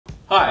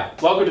Hi,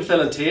 welcome to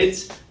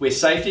Phil&teds, where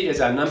safety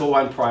is our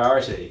 #1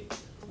 priority.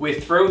 We're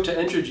thrilled to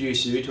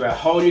introduce you to our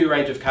whole new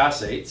range of car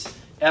seats,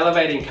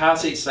 elevating car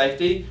seat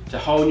safety to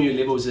whole new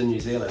levels in New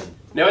Zealand.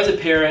 Now as a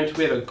parent,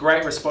 we have a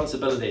great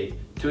responsibility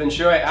to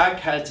ensure our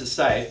kids are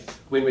safe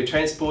when we're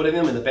transporting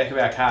them in the back of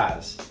our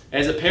cars.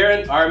 As a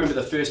parent, I remember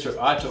the first trip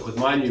I took with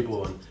my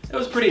newborn. It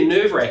was pretty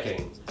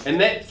nerve-wracking,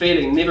 and that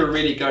feeling never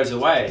really goes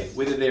away,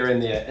 whether they're in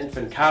their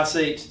infant car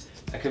seat,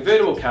 a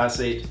convertible car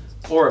seat,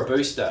 or a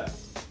booster.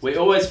 We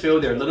always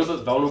feel they're a little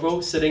bit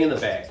vulnerable sitting in the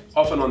back,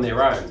 often on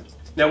their own.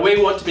 Now we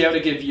want to be able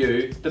to give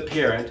you, the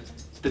parent,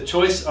 the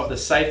choice of the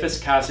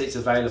safest car seats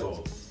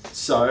available.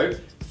 So,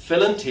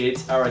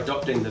 Phil&teds are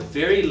adopting the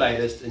very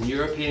latest in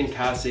European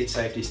car seat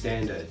safety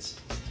standards.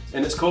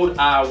 And it's called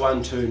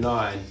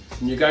R129,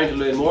 and you're going to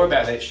learn more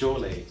about that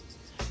shortly.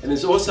 And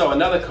there's also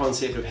another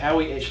concept of how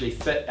we actually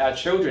fit our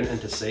children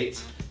into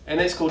seats, and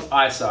that's called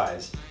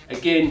I-size.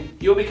 Again,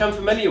 you'll become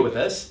familiar with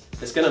this.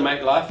 It's going to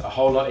make life a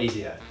whole lot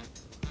easier.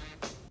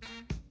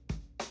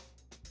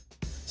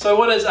 So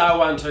what is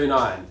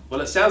R129? Well,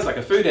 it sounds like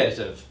a food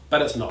additive,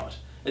 but it's not.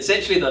 It's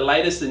actually the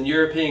latest in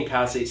European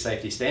car seat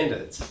safety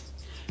standards.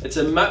 It's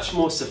a much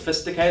more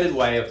sophisticated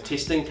way of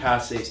testing car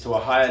seats to a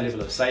higher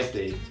level of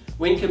safety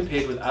when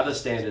compared with other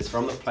standards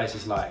from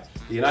places like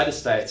the United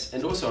States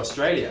and also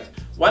Australia.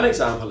 One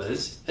example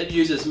is, it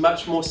uses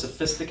much more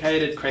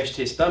sophisticated crash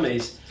test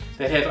dummies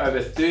that have over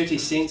 30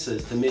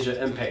 sensors to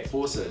measure impact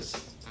forces.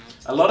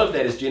 A lot of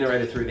that is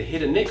generated through the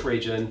head and neck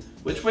region,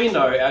 which we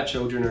know our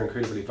children are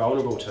incredibly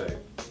vulnerable to.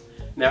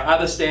 Now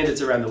other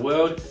standards around the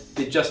world,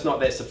 they're just not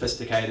that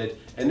sophisticated,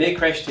 and their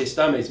crash test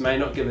dummies may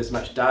not give as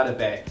much data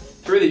back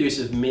through the use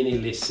of many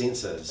less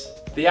sensors.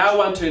 The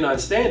R129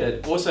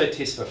 standard also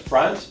tests for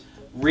front,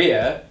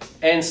 rear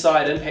and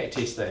side impact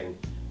testing,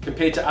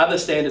 compared to other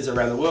standards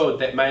around the world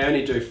that may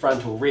only do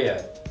front or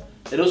rear.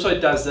 It also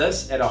does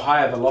this at a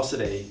higher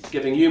velocity,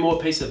 giving you more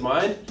peace of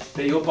mind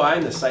that you're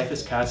buying the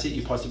safest car seat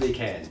you possibly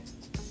can.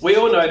 We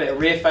all know that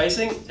rear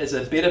facing is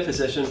a better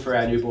position for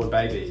our newborn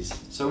babies,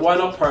 so why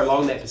not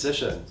prolong that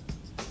position?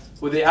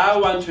 Well, the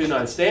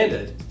R129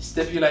 standard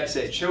stipulates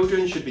that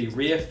children should be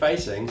rear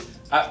facing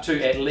up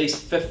to at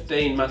least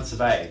 15 months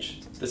of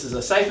age. This is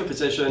a safer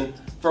position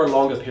for a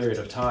longer period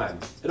of time.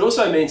 It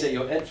also means that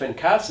your infant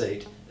car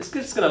seat is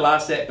just going to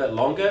last that bit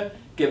longer,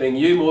 giving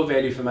you more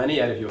value for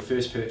money out of your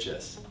first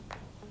purchase.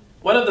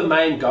 One of the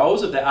main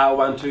goals of the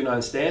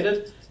R129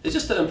 standard is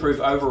just to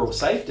improve overall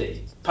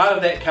safety. Part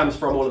of that comes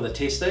from all of the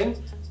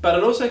testing, but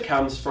it also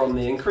comes from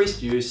the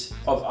increased use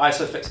of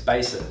ISOFIX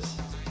bases.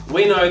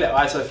 We know that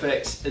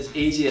ISOFIX is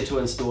easier to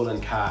install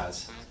in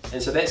cars,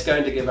 and so that's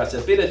going to give us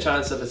a better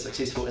chance of a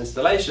successful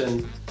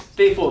installation,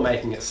 therefore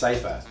making it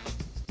safer.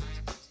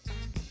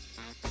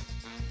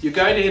 You're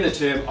going to hear the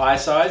term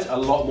I-size a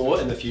lot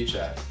more in the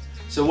future.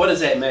 So what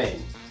does that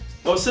mean?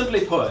 Well,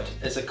 simply put,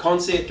 it's a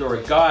concept or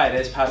a guide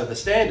as part of the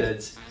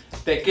standards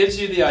that gives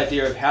you the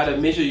idea of how to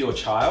measure your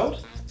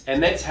child,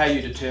 and that's how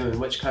you determine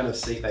which kind of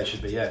seat they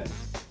should be in.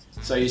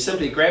 So you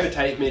simply grab a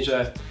tape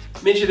measure,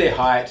 measure their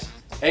height,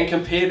 and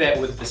compare that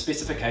with the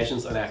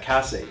specifications on our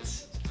car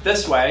seats.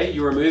 This way,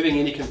 you're removing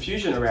any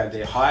confusion around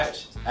their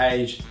height,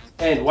 age,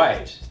 and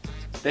weight.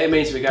 That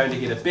means we're going to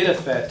get a better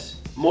fit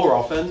more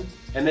often,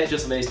 and that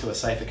just leads to a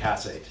safer car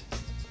seat.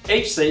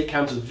 Each seat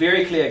comes with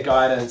very clear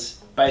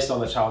guidance based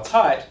on the child's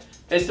height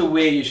as to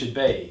where you should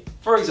be.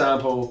 For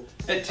example,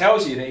 it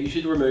tells you that you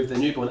should remove the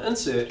newborn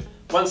insert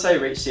once they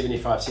reach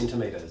 75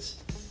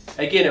 centimeters.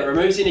 Again, it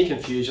removes any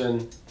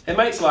confusion and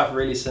makes life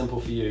really simple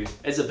for you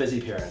as a busy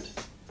parent.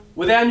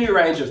 With our new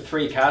range of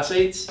 3 car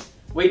seats,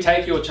 we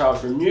take your child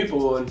from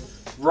newborn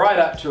right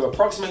up to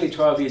approximately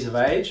 12 years of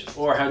age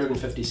or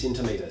 150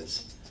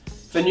 centimeters.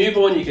 For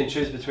newborn, you can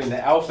choose between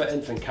the Alpha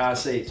infant car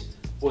seat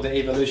or the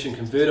Evolution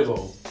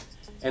convertible.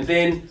 And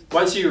then,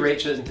 once you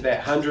reach into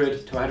that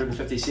 100 to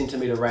 150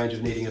 centimeter range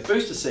of needing a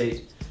booster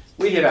seat,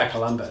 we have our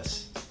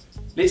Columbus.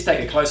 Let's take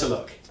a closer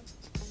look.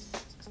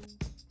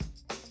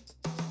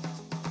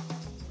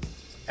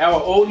 Our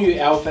all-new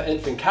Alpha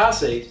infant car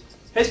seat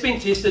has been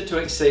tested to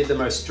exceed the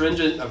most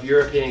stringent of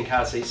European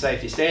car seat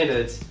safety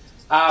standards,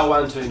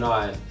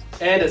 R129,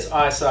 and it's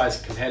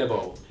I-size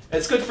compatible.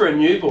 It's good for a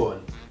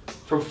newborn,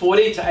 from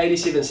 40 to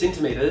 87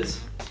 centimeters,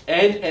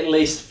 and at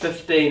least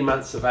 15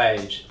 months of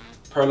age,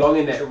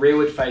 prolonging that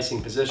rearward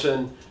facing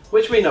position,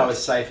 which we know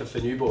is safer for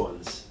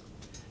newborns.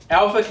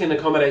 Alpha can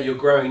accommodate your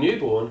growing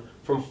newborn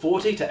from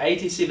 40 to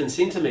 87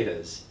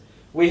 centimeters.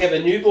 We have a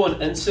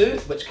newborn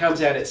insert which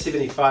comes out at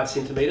 75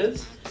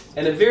 centimeters,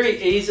 and a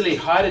very easily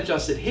height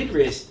adjusted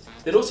headrest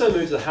that also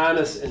moves the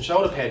harness and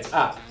shoulder pads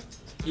up.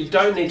 You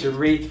don't need to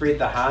re-thread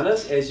the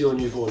harness as your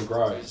newborn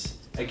grows.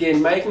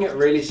 Again, making it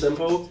really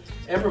simple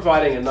and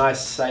providing a nice,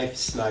 safe,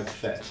 snug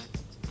fit.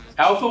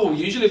 Alpha will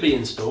usually be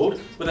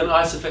installed with an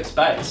ISOFIX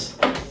base.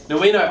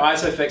 Now we know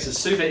ISOFIX is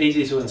super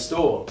easy to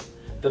install.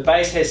 The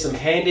base has some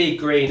handy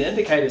green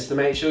indicators to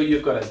make sure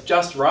you've got it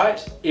just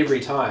right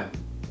every time.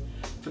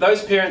 For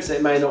those parents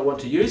that may not want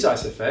to use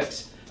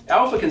ISOFIX,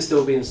 Alpha can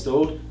still be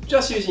installed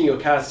just using your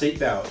car seat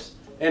belt,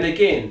 And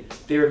again,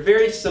 there are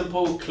very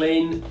simple,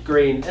 clean,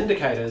 green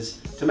indicators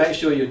to make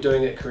sure you're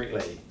doing it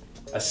correctly.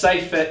 A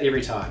safe fit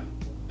every time.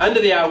 Under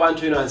the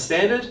R129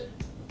 standard,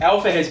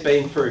 Alpha has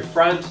been through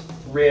front,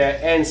 rear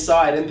and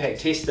side impact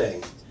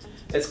testing.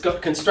 It's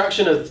got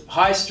construction of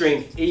high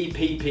strength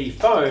EPP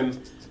foam,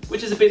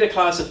 which is a better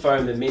class of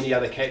foam than many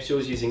other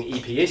capsules using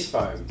EPS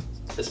foam.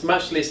 It's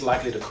much less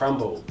likely to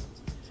crumble.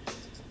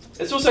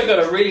 It's also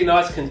got a really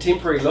nice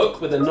contemporary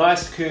look with a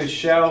nice curved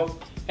shell,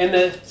 and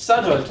the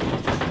sun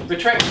hood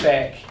retracts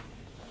back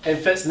and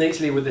fits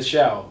neatly with the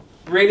shell.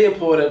 Really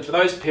important for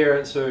those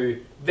parents who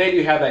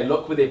value how they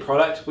look with their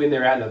product when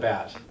they're out and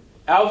about.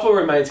 Alpha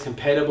remains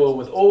compatible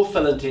with all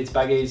phil&teds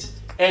buggies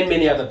and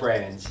many other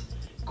brands.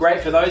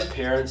 Great for those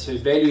parents who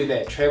value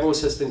that travel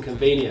system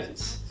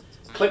convenience.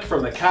 Click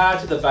from the car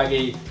to the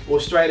buggy or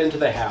straight into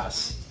the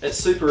house. It's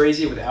super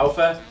easy with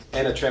Alpha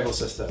and a travel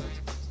system.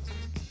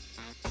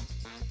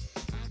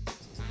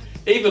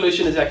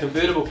 Evolution is our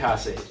convertible car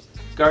seat,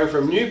 going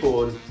from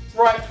newborn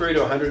right through to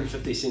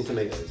 150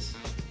 centimetres.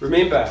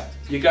 Remember,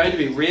 you're going to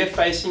be rear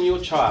facing your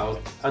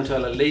child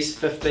until at least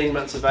 15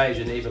 months of age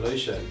in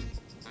Evolution.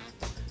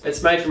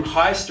 It's made from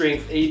high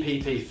strength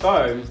EPP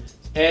foam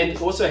and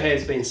also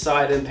has been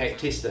side impact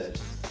tested.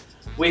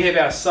 We have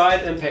our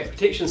side impact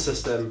protection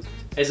system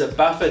as a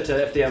buffer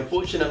to if the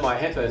unfortunate might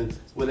happen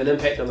with an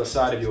impact on the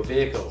side of your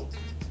vehicle.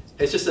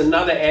 It's just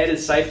another added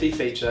safety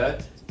feature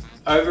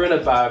over and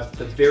above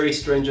the very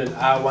stringent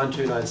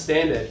R129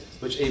 standard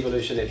which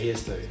Evolution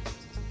adheres to.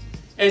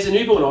 As a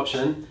newborn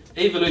option,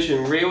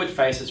 Evolution rearward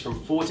faces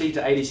from 40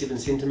 to 87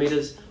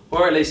 centimetres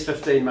or at least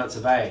 15 months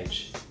of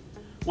age.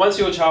 Once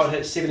your child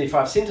hits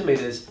 75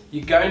 centimetres,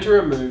 you're going to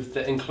remove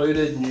the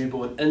included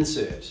newborn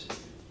insert.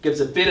 Gives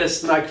a better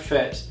snug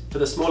fit for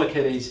the smaller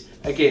kiddies,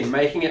 again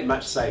making it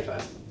much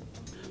safer.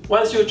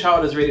 Once your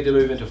child is ready to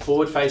move into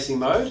forward facing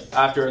mode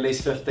after at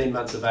least 15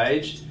 months of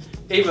age,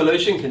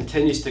 Evolution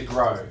continues to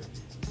grow.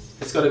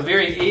 It's got a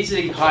very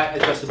easily height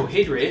adjustable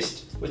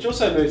headrest, which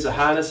also moves the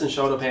harness and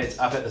shoulder pads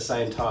up at the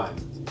same time.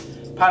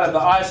 Part of the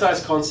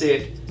i-size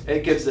concept,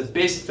 it gives the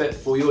best fit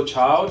for your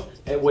child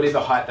at whatever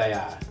height they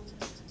are.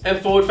 In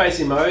forward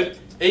facing mode,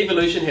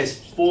 Evolution has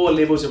 4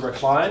 levels of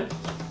recline,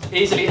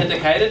 easily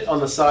indicated on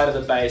the side of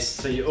the base,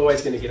 so you're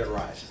always going to get it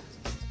right.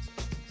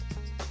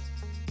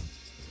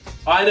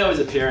 I know as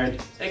a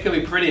parent, it can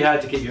be pretty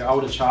hard to keep your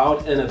older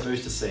child in a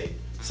booster seat.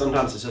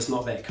 Sometimes it's just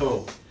not that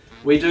cool.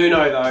 We do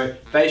know though,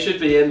 they should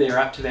be in there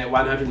up to that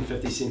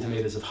 150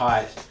 centimetres of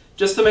height,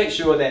 just to make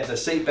sure that the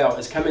seatbelt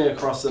is coming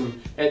across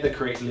them at the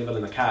correct level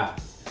in the car.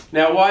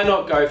 Now why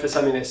not go for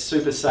something that's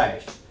super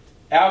safe?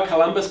 Our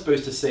Columbus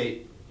booster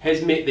seat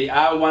has met the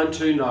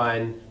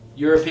R129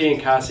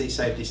 European car seat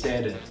safety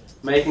standard,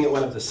 making it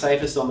one of the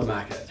safest on the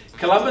market.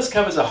 Columbus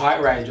covers a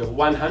height range of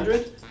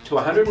 100 to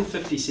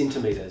 150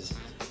 centimetres,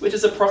 which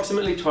is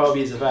approximately 12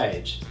 years of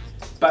age.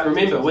 But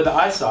remember, with the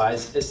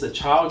i-size, it's the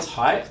child's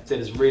height that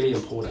is really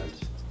important.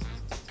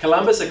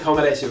 Columbus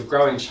accommodates your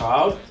growing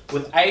child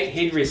with 8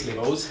 headrest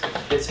levels.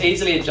 It's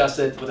easily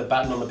adjusted with a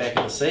button on the back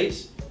of the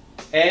seat,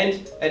 and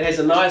it has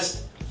a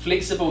nice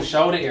flexible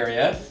shoulder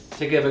area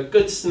to give a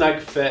good snug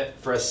fit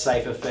for a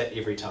safer fit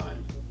every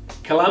time.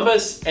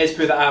 Columbus, as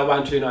per the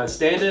R129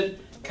 standard,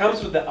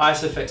 comes with the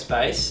ISOFIX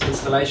base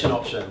installation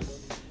option.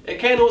 It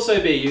can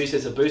also be used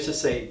as a booster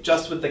seat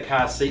just with the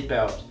car seat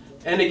belt.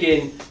 And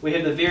again, we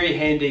have the very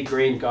handy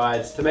green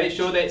guides to make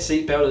sure that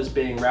seat belt is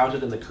being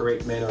routed in the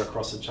correct manner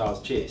across the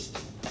child's chest.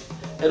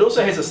 It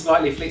also has a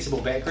slightly flexible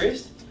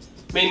backrest,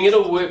 meaning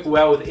it'll work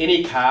well with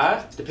any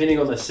car depending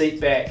on the seat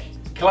back.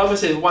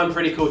 Columbus has one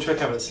pretty cool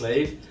trick up its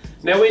sleeve.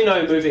 Now we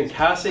know moving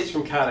car seats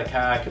from car to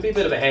car can be a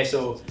bit of a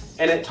hassle,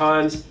 and at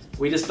times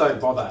we just don't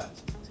bother.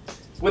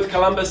 With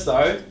Columbus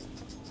though,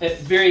 it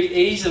very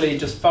easily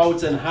just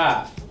folds in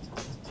half,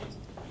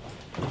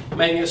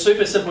 making it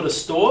super simple to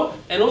store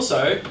and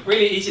also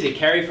really easy to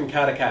carry from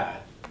car to car.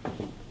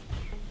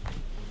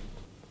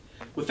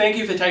 Well, thank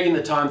you for taking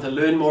the time to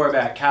learn more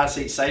about car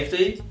seat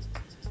safety,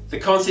 the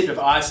concept of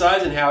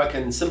i-size and how it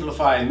can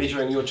simplify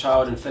measuring your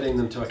child and fitting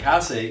them to a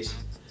car seat,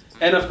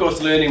 and of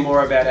course learning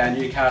more about our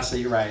new car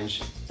seat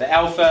range, the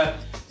Alpha,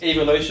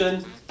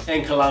 Evolution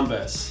and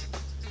Columbus,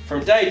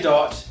 from day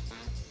dot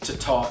to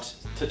tot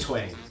to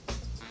twang.